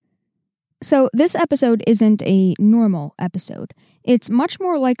So this episode isn't a normal episode. It's much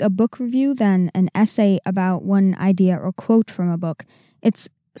more like a book review than an essay about one idea or quote from a book. It's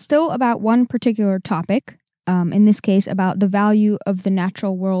still about one particular topic, in this case about the value of the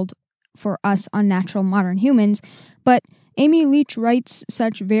natural world for us unnatural modern humans, but Amy Leach writes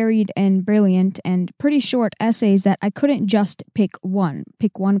such varied and brilliant and pretty short essays that I couldn't just pick one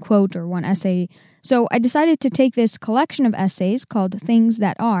quote or one essay. So I decided to take this collection of essays called Things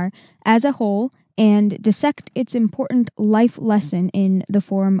That Are as a whole and dissect its important life lesson in the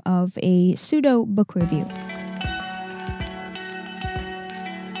form of a pseudo book review.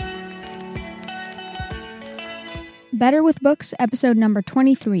 Better with Books, episode number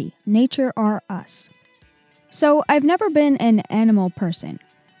 23, Nature or Us. So, I've never been an animal person.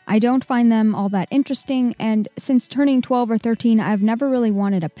 I don't find them all that interesting, and since turning 12 or 13, I've never really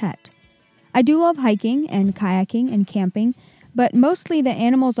wanted a pet. I do love hiking and kayaking and camping, but mostly the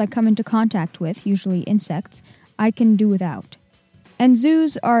animals I come into contact with, usually insects, I can do without. And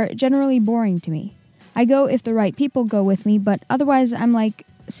zoos are generally boring to me. I go if the right people go with me, but otherwise I'm like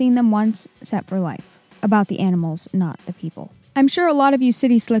seeing them once, set for life. About the animals, not the people. I'm sure a lot of you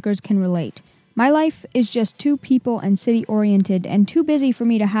city slickers can relate. My life is just too people and city-oriented and too busy for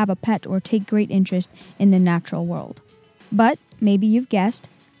me to have a pet or take great interest in the natural world. But, maybe you've guessed,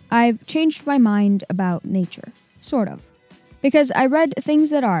 I've changed my mind about nature. Sort of. Because I read Things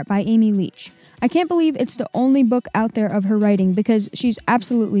That Are by Amy Leach. I can't believe it's the only book out there of her writing because she's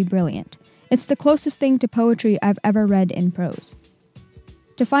absolutely brilliant. It's the closest thing to poetry I've ever read in prose.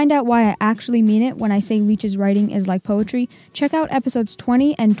 To find out why I actually mean it when I say Leach's writing is like poetry, check out episodes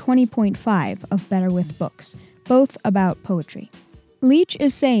 20 and 20.5 of Better with Books, both about poetry. Leach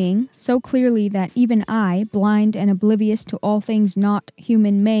is saying, so clearly that even I, blind and oblivious to all things not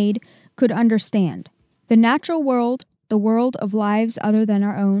human-made, could understand. The natural world, the world of lives other than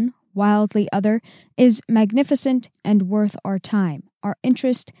our own, wildly other, is magnificent and worth our time, our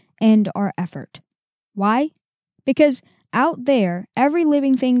interest, and our effort. Why? Because out there, every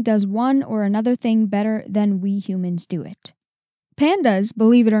living thing does one or another thing better than we humans do it. Pandas,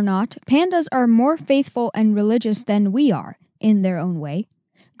 believe it or not, pandas are more faithful and religious than we are, in their own way.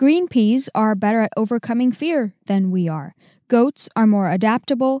 Green peas are better at overcoming fear than we are. Goats are more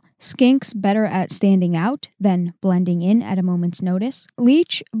adaptable, skinks better at standing out than blending in at a moment's notice.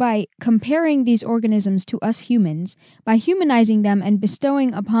 Leach, by comparing these organisms to us humans, by humanizing them and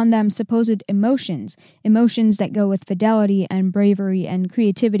bestowing upon them supposed emotions that go with fidelity and bravery and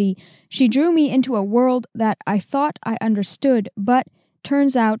creativity, she drew me into a world that I thought I understood, but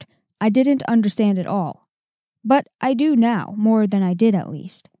turns out I didn't understand at all. But I do now, more than I did at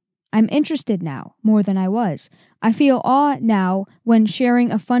least. I'm interested now, more than I was. I feel awe now when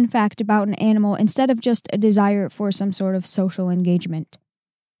sharing a fun fact about an animal instead of just a desire for some sort of social engagement.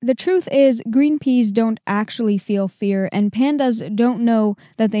 The truth is, green peas don't actually feel fear, and pandas don't know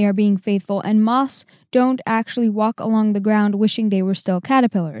that they are being faithful, and moths don't actually walk along the ground wishing they were still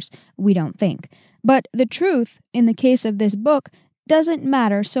caterpillars. We don't think. But the truth, in the case of this book, doesn't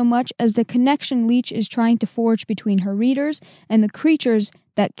matter so much as the connection Leach is trying to forge between her readers and the creatures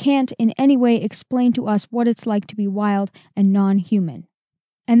that can't in any way explain to us what it's like to be wild and non-human.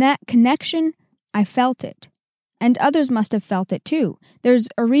 And that connection, I felt it. And others must have felt it too. There's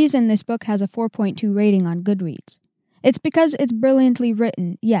a reason this book has a 4.2 rating on Goodreads. It's because it's brilliantly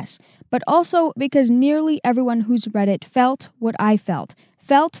written, yes, but also because nearly everyone who's read it felt what I felt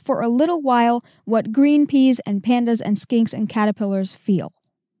for a little while what green peas and pandas and skinks and caterpillars feel.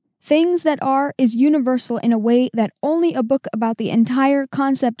 Things That Are is universal in a way that only a book about the entire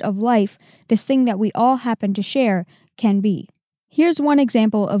concept of life, this thing that we all happen to share, can be. Here's one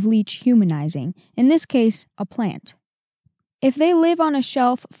example of Leach humanizing, in this case, a plant. If they live on a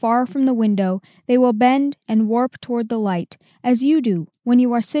shelf far from the window, they will bend and warp toward the light, as you do when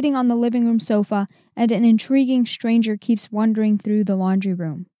you are sitting on the living room sofa and an intriguing stranger keeps wandering through the laundry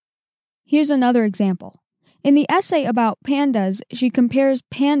room. Here's another example. In the essay about pandas, she compares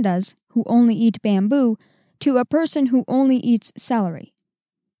pandas, who only eat bamboo, to a person who only eats celery.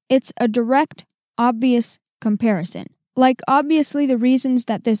 It's a direct, obvious comparison. Like, obviously the reasons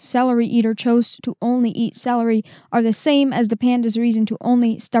that this celery eater chose to only eat celery are the same as the panda's reason to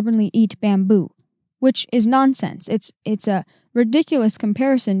only stubbornly eat bamboo, which is nonsense. It's a ridiculous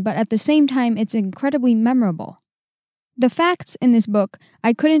comparison, but at the same time it's incredibly memorable. The facts in this book,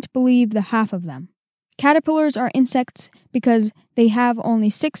 I couldn't believe the half of them. Caterpillars are insects because they have only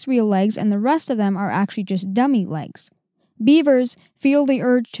 6 real legs and the rest of them are actually just dummy legs. Beavers feel the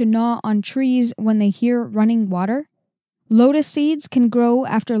urge to gnaw on trees when they hear running water. Lotus seeds can grow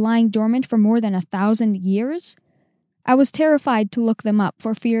after lying dormant for more than 1,000 years. I was terrified to look them up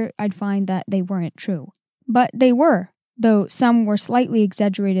for fear I'd find that they weren't true. But they were, though some were slightly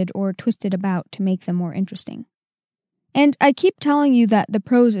exaggerated or twisted about to make them more interesting. And I keep telling you that the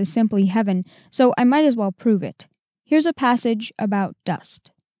prose is simply heaven, so I might as well prove it. Here's a passage about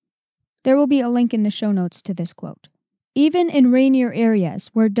dust. There will be a link in the show notes to this quote. Even in rainier areas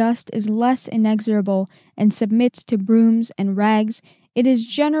where dust is less inexorable and submits to brooms and rags, it is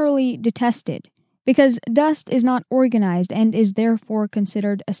generally detested, because dust is not organized and is therefore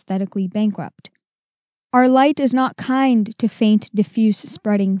considered aesthetically bankrupt. Our light is not kind to faint, diffuse,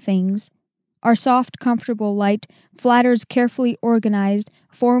 spreading things. Our soft, comfortable light flatters carefully organized,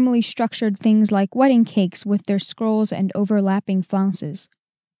 formally structured things like wedding cakes with their scrolls and overlapping flounces.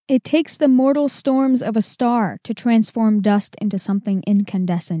 It takes the mortal storms of a star to transform dust into something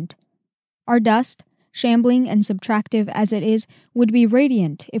incandescent. Our dust, shambling and subtractive as it is, would be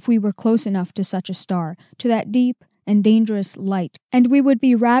radiant if we were close enough to such a star, to that deep and dangerous light, and we would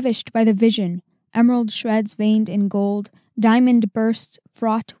be ravished by the vision, emerald shreds veined in gold, diamond bursts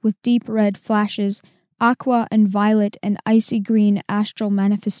fraught with deep red flashes, aqua and violet and icy green astral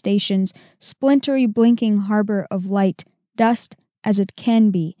manifestations, splintery blinking harbor of light, dust as it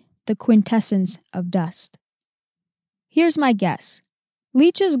can be, the quintessence of dust. Here's my guess.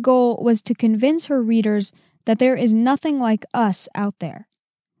 Leach's goal was to convince her readers that there is nothing like us out there.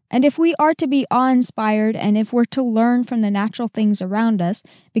 And if we are to be awe-inspired, and if we're to learn from the natural things around us,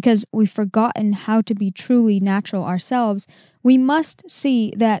 because we've forgotten how to be truly natural ourselves, we must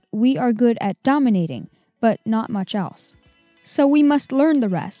see that we are good at dominating, but not much else. So we must learn the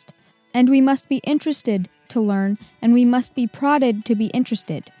rest, and we must be interested to learn, and we must be prodded to be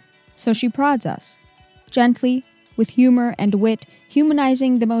interested. So she prods us, gently, with humor and wit,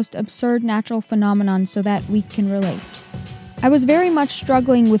 humanizing the most absurd natural phenomenon so that we can relate. I was very much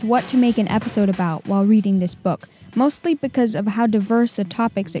struggling with what to make an episode about while reading this book, mostly because of how diverse the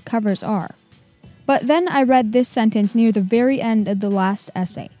topics it covers are. But then I read this sentence near the very end of the last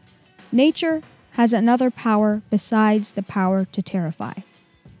essay. Nature has another power besides the power to terrify.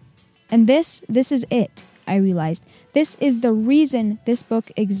 And this is it, I realized. This is the reason this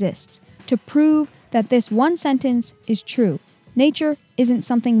book exists, to prove that this one sentence is true. Nature isn't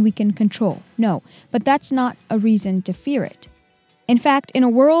something we can control, no, but that's not a reason to fear it. In fact, in a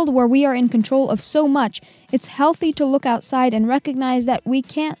world where we are in control of so much, it's healthy to look outside and recognize that we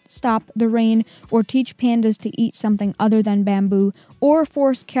can't stop the rain or teach pandas to eat something other than bamboo or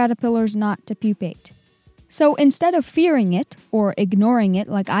force caterpillars not to pupate. So instead of fearing it or ignoring it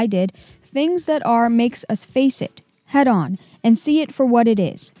like I did, things that are makes us face it head on and see it for what it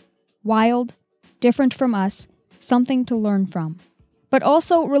is. Wild, different from us, something to learn from. But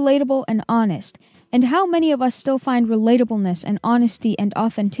also relatable and honest. And how many of us still find relatableness and honesty and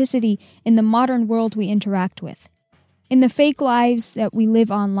authenticity in the modern world we interact with? In the fake lives that we live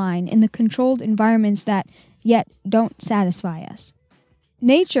online, in the controlled environments that yet don't satisfy us.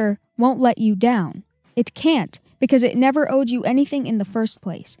 Nature won't let you down. It can't, because it never owed you anything in the first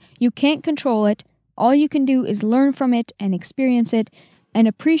place. You can't control it. All you can do is learn from it and experience it and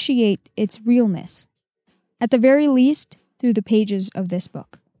appreciate its realness. At the very least, through the pages of this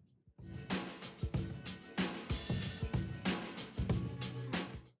book.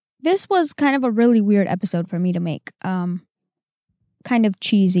 This was kind of a really weird episode for me to make. Kind of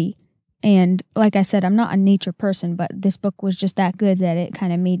cheesy. And like I said, I'm not a nature person, but this book was just that good that it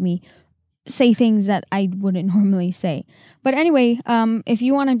kind of made me say things that I wouldn't normally say. But anyway, if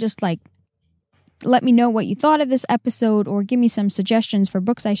you want to just let me know what you thought of this episode or give me some suggestions for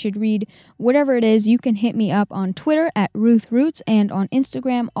books I should read, whatever it is, you can hit me up on Twitter at Ruth Roots and on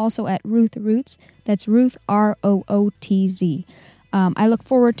Instagram also at Ruth Roots. That's Ruth, Rootz. I look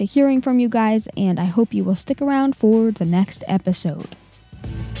forward to hearing from you guys, and I hope you will stick around for the next episode.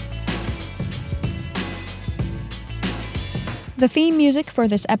 The theme music for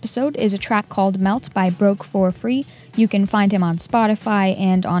this episode is a track called Melt by Broke for Free. You can find him on Spotify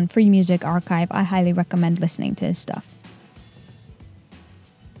and on Free Music Archive. I highly recommend listening to his stuff.